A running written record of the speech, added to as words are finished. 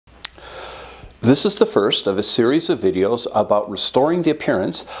This is the first of a series of videos about restoring the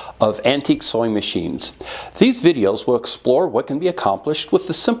appearance of antique sewing machines. These videos will explore what can be accomplished with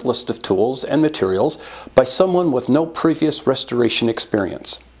the simplest of tools and materials by someone with no previous restoration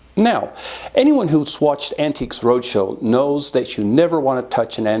experience. Now, anyone who's watched Antiques Roadshow knows that you never want to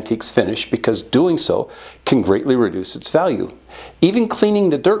touch an antique's finish because doing so can greatly reduce its value. Even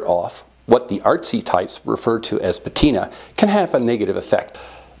cleaning the dirt off, what the artsy types refer to as patina, can have a negative effect.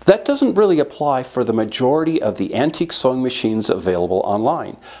 That doesn't really apply for the majority of the antique sewing machines available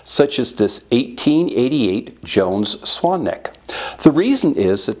online, such as this 1888 Jones Swan Neck. The reason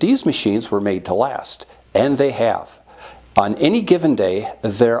is that these machines were made to last, and they have. On any given day,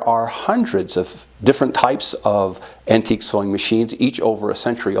 there are hundreds of different types of antique sewing machines, each over a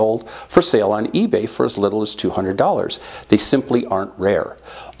century old, for sale on eBay for as little as $200. They simply aren't rare.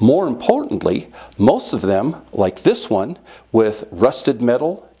 More importantly, most of them, like this one, with rusted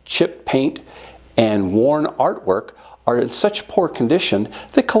metal, chipped paint, and worn artwork, are in such poor condition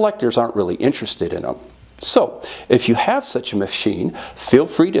that collectors aren't really interested in them. So, if you have such a machine, feel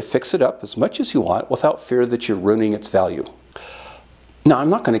free to fix it up as much as you want without fear that you're ruining its value. Now, I'm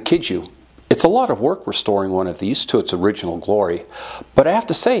not going to kid you. It's a lot of work restoring one of these to its original glory, but I have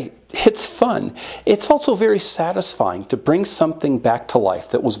to say, it's fun. It's also very satisfying to bring something back to life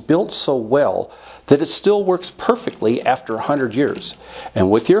that was built so well that it still works perfectly after 100 years. And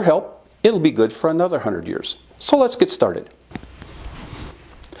with your help, it'll be good for another 100 years. So let's get started.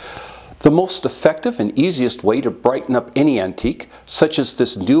 The most effective and easiest way to brighten up any antique, such as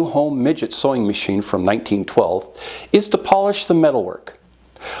this New Home midget sewing machine from 1912, is to polish the metalwork.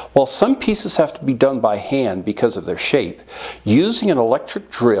 While some pieces have to be done by hand because of their shape, using an electric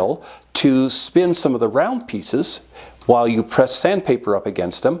drill to spin some of the round pieces while you press sandpaper up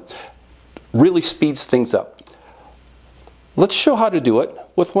against them really speeds things up. Let's show how to do it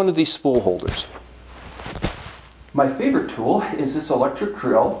with one of these spool holders. My favorite tool is this electric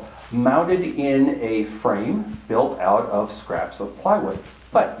drill mounted in a frame built out of scraps of plywood.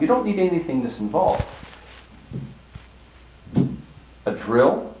 But you don't need anything this involved. A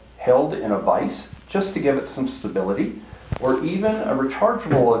drill held in a vise just to give it some stability, or even a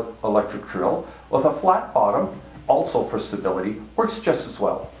rechargeable electric drill with a flat bottom, also for stability, works just as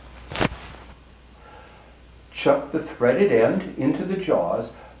well. Chuck the threaded end into the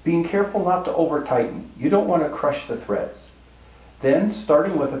jaws, being careful not to over tighten. You don't want to crush the threads. Then,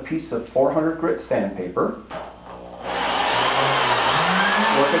 starting with a piece of 400 grit sandpaper, work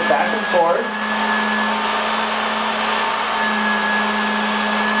it back and forth.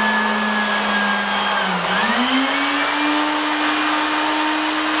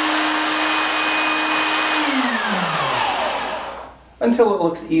 Until it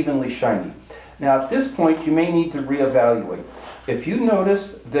looks evenly shiny. Now at this point you may need to reevaluate. If you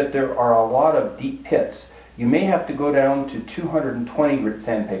notice that there are a lot of deep pits, you may have to go down to 220 grit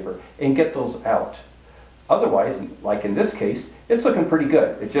sandpaper and get those out. Otherwise, like in this case, it's looking pretty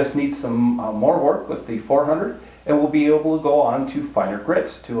good. It just needs some more work with the 400 and we'll be able to go on to finer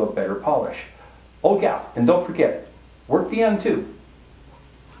grits to a better polish. Oh yeah, and don't forget, work the end too.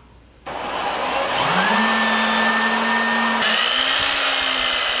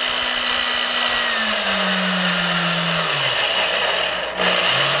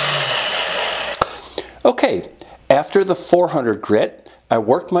 Okay, after the 400 grit, I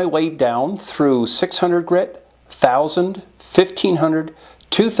worked my way down through 600 grit, 1000, 1500,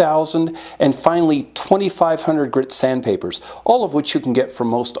 2000, and finally 2500 grit sandpapers, all of which you can get from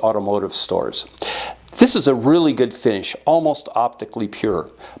most automotive stores. This is a really good finish, almost optically pure.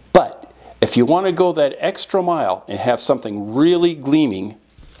 But if you want to go that extra mile and have something really gleaming,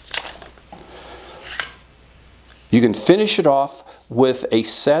 you can finish it off with a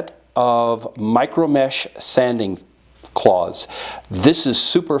set of micro mesh sanding cloths. This is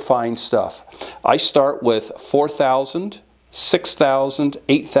super fine stuff. I start with 4,000, 6,000,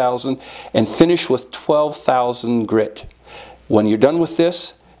 8,000 and finish with 12,000 grit. When you're done with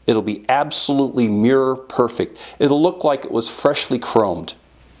this, it'll be absolutely mirror perfect. It'll look like it was freshly chromed.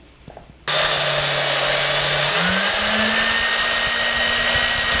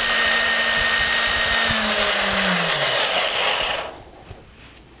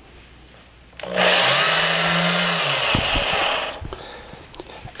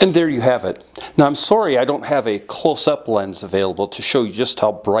 And there you have it. Now I'm sorry I don't have a close-up lens available to show you just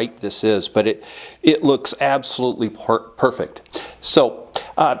how bright this is, but it looks absolutely perfect. So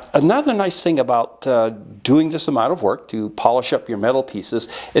another nice thing about doing this amount of work to polish up your metal pieces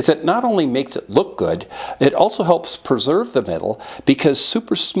is it not only makes it look good, it also helps preserve the metal because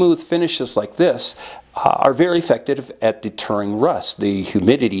super smooth finishes like this are very effective at deterring rust. The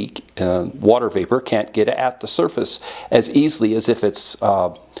humidity, water vapor, can't get at the surface as easily as if it's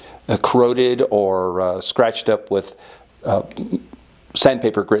corroded or scratched up with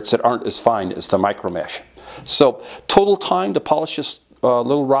sandpaper grits that aren't as fine as the micromesh. So total time to polish this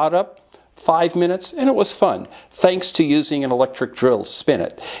little rod up, 5 minutes, and it was fun, thanks to using an electric drill to spin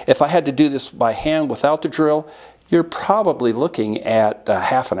it. If I had to do this by hand without the drill, you're probably looking at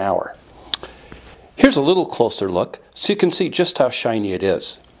half an hour. Here's a little closer look so you can see just how shiny it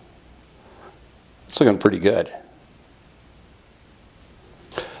is. It's looking pretty good.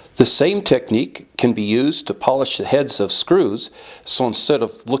 The same technique can be used to polish the heads of screws, so instead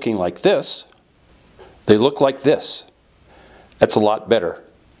of looking like this, they look like this. That's a lot better.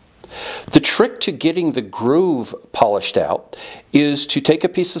 The trick to getting the groove polished out is to take a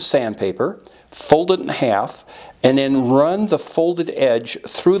piece of sandpaper, fold it in half, and then run the folded edge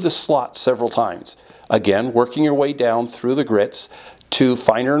through the slot several times. Again, working your way down through the grits to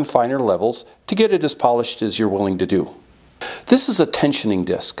finer and finer levels to get it as polished as you're willing to do. This is a tensioning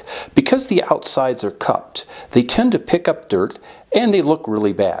disc. Because the outsides are cupped, they tend to pick up dirt and they look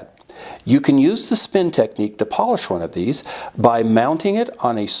really bad. You can use the spin technique to polish one of these by mounting it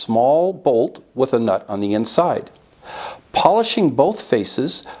on a small bolt with a nut on the inside. Polishing both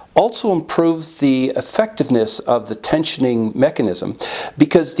faces also improves the effectiveness of the tensioning mechanism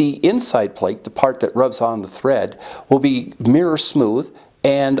because the inside plate, the part that rubs on the thread, will be mirror smooth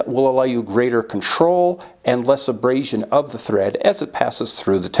and will allow you greater control and less abrasion of the thread as it passes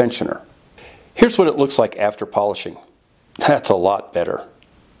through the tensioner. Here's what it looks like after polishing. That's a lot better.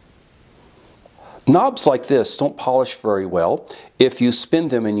 Knobs like this don't polish very well if you spin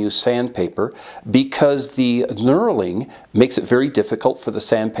them and use sandpaper because the knurling makes it very difficult for the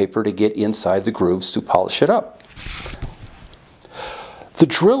sandpaper to get inside the grooves to polish it up. The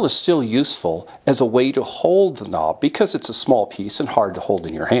drill is still useful as a way to hold the knob because it's a small piece and hard to hold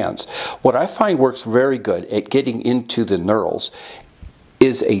in your hands. What I find works very good at getting into the knurls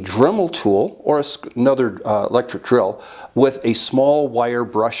is a Dremel tool or another electric drill with a small wire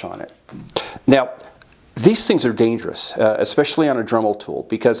brush on it. Now, these things are dangerous, especially on a Dremel tool,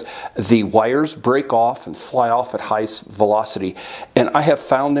 because the wires break off and fly off at high velocity, and I have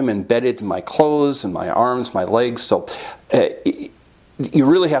found them embedded in my clothes and my arms, my legs, so you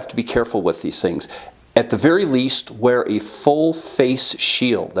really have to be careful with these things. At the very least, wear a full face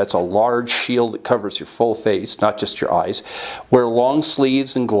shield. That's a large shield that covers your full face, not just your eyes. Wear long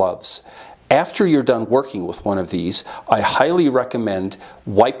sleeves and gloves. After you're done working with one of these, I highly recommend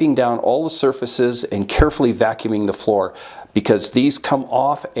wiping down all the surfaces and carefully vacuuming the floor because these come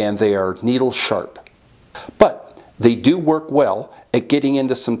off and they are needle sharp. But they do work well at getting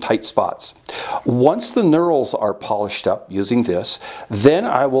into some tight spots. Once the knurls are polished up using this, then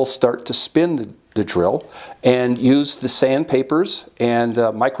I will start to spin the drill and use the sandpapers and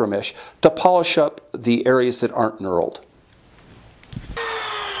micromesh to polish up the areas that aren't knurled.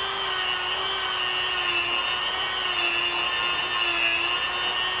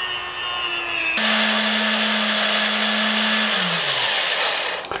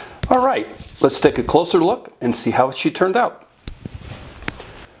 All right, let's take a closer look and see how she turned out.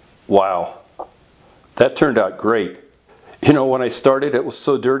 Wow, that turned out great. You know, when I started, it was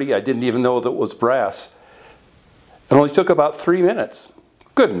so dirty, I didn't even know that it was brass. It only took about 3 minutes.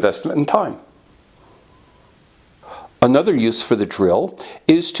 Good investment in time. Another use for the drill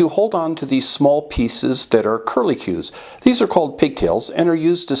is to hold on to these small pieces that are curlicues. These are called pigtails and are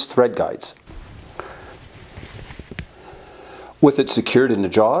used as thread guides. With it secured in the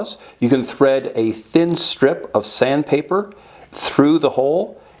jaws, you can thread a thin strip of sandpaper through the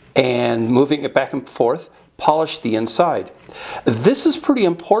hole and moving it back and forth, polish the inside. This is pretty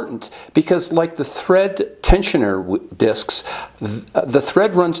important because like the thread tensioner discs, the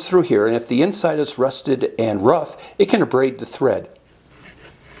thread runs through here, and if the inside is rusted and rough, it can abrade the thread.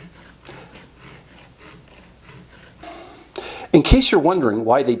 In case you're wondering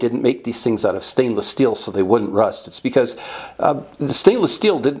why they didn't make these things out of stainless steel so they wouldn't rust, it's because the stainless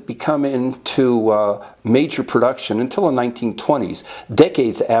steel didn't become into major production until the 1920s,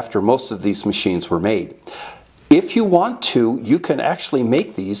 decades after most of these machines were made. If you want to, you can actually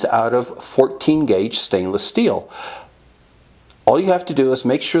make these out of 14 gauge stainless steel. All you have to do is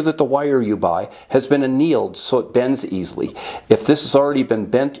make sure that the wire you buy has been annealed so it bends easily. If this has already been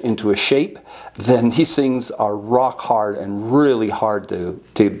bent into a shape, then these things are rock hard and really hard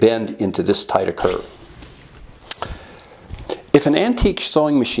to bend into this tight a curve. If an antique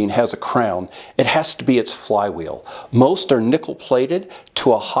sewing machine has a crown, it has to be its flywheel. Most are nickel plated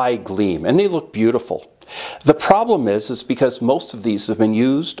to a high gleam and they look beautiful. The problem is because most of these have been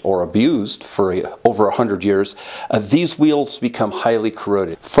used or abused for over 100 years, these wheels become highly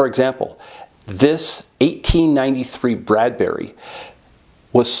corroded. For example, this 1893 Bradbury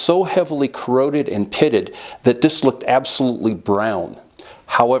was so heavily corroded and pitted that this looked absolutely brown.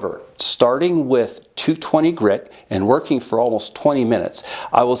 However, starting with 220 grit and working for almost 20 minutes,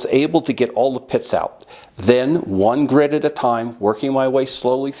 I was able to get all the pits out. Then, one grit at a time, working my way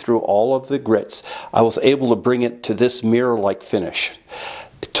slowly through all of the grits, I was able to bring it to this mirror-like finish.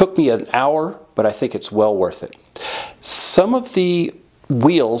 It took me an hour, but I think it's well worth it. Some of the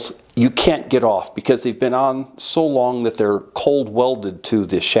wheels you can't get off because they've been on so long that they're cold welded to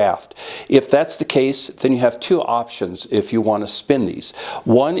the shaft. If that's the case, then you have two options if you want to spin these.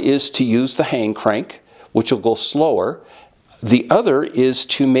 One is to use the hand crank, which will go slower. The other is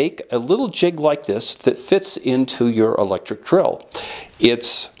to make a little jig like this that fits into your electric drill.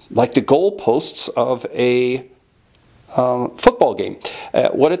 It's like the goalposts of a football game.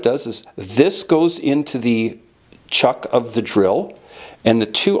 What it does is this goes into the chuck of the drill, and the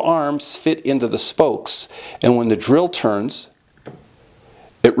two arms fit into the spokes, and when the drill turns,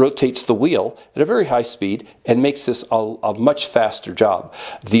 it rotates the wheel at a very high speed and makes this a much faster job.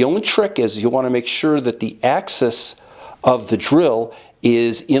 The only trick is you want to make sure that the axis of the drill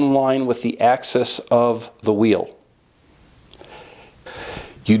is in line with the axis of the wheel.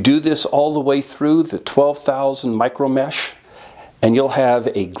 You do this all the way through the 12,000 micro mesh, and you'll have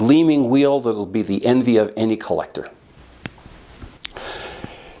a gleaming wheel that will be the envy of any collector.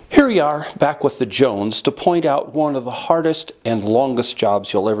 Here we are back with the Jones to point out one of the hardest and longest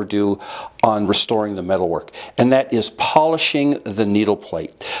jobs you'll ever do on restoring the metalwork, and that is polishing the needle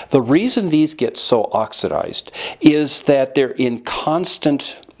plate. The reason these get so oxidized is that they're in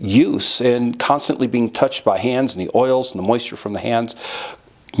constant use and constantly being touched by hands, and the oils and the moisture from the hands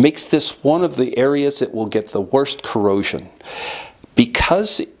makes this one of the areas that will get the worst corrosion.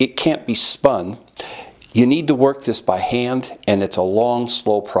 Because it can't be spun, you need to work this by hand, and it's a long,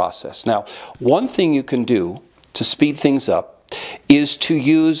 slow process. Now, one thing you can do to speed things up is to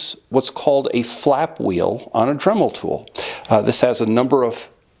use what's called a flap wheel on a Dremel tool. This has a number of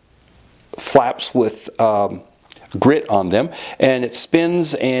flaps with grit on them, and it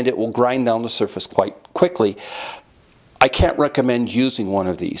spins and it will grind down the surface quite quickly. I can't recommend using one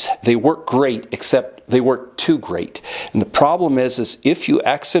of these. They work great, except they work too great. And the problem is if you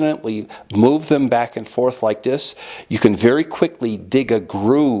accidentally move them back and forth like this, you can very quickly dig a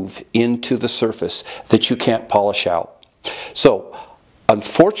groove into the surface that you can't polish out. So,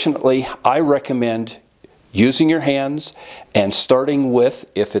 unfortunately, I recommend using your hands and starting with,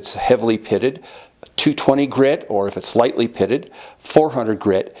 if it's heavily pitted, 220 grit, or if it's lightly pitted, 400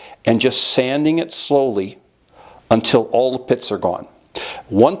 grit, and just sanding it slowly until all the pits are gone.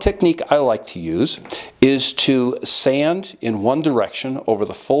 One technique I like to use is to sand in one direction over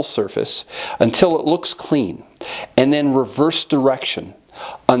the full surface until it looks clean, and then reverse direction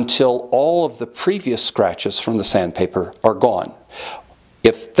until all of the previous scratches from the sandpaper are gone.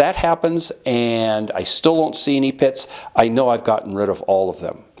 If that happens and I still don't see any pits, I know I've gotten rid of all of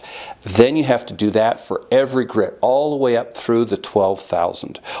them. Then you have to do that for every grit, all the way up through the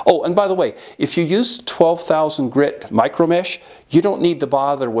 12,000. Oh, and by the way, if you use 12,000 grit micro mesh, you don't need to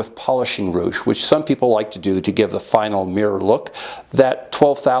bother with polishing rouge, which some people like to do to give the final mirror look. That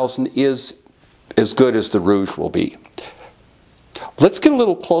 12,000 is as good as the rouge will be. Let's get a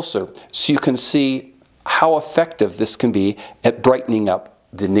little closer so you can see how effective this can be at brightening up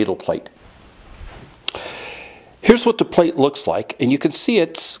the needle plate. Here's what the plate looks like, and you can see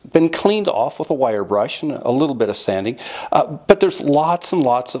it's been cleaned off with a wire brush and a little bit of sanding, but there's lots and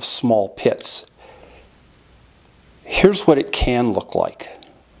lots of small pits. Here's what it can look like.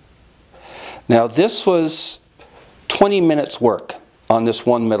 Now, this was 20 minutes work on this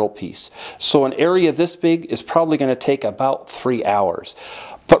one metal piece, so an area this big is probably going to take about 3 hours.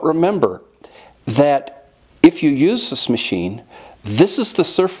 But remember that if you use this machine, this is the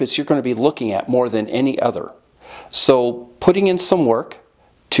surface you're going to be looking at more than any other. So putting in some work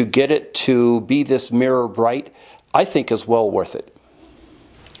to get it to be this mirror bright, I think is well worth it.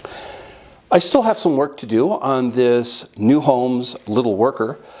 I still have some work to do on this New Homes little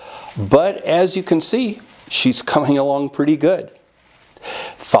worker, but as you can see, she's coming along pretty good.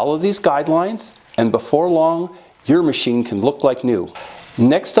 Follow these guidelines, and before long, your machine can look like new.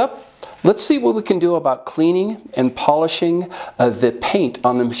 Next up, let's see what we can do about cleaning and polishing the paint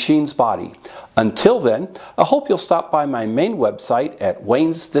on the machine's body. Until then, I hope you'll stop by my main website at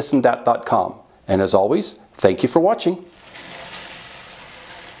waynesthisthantthat.com. And as always, thank you for watching.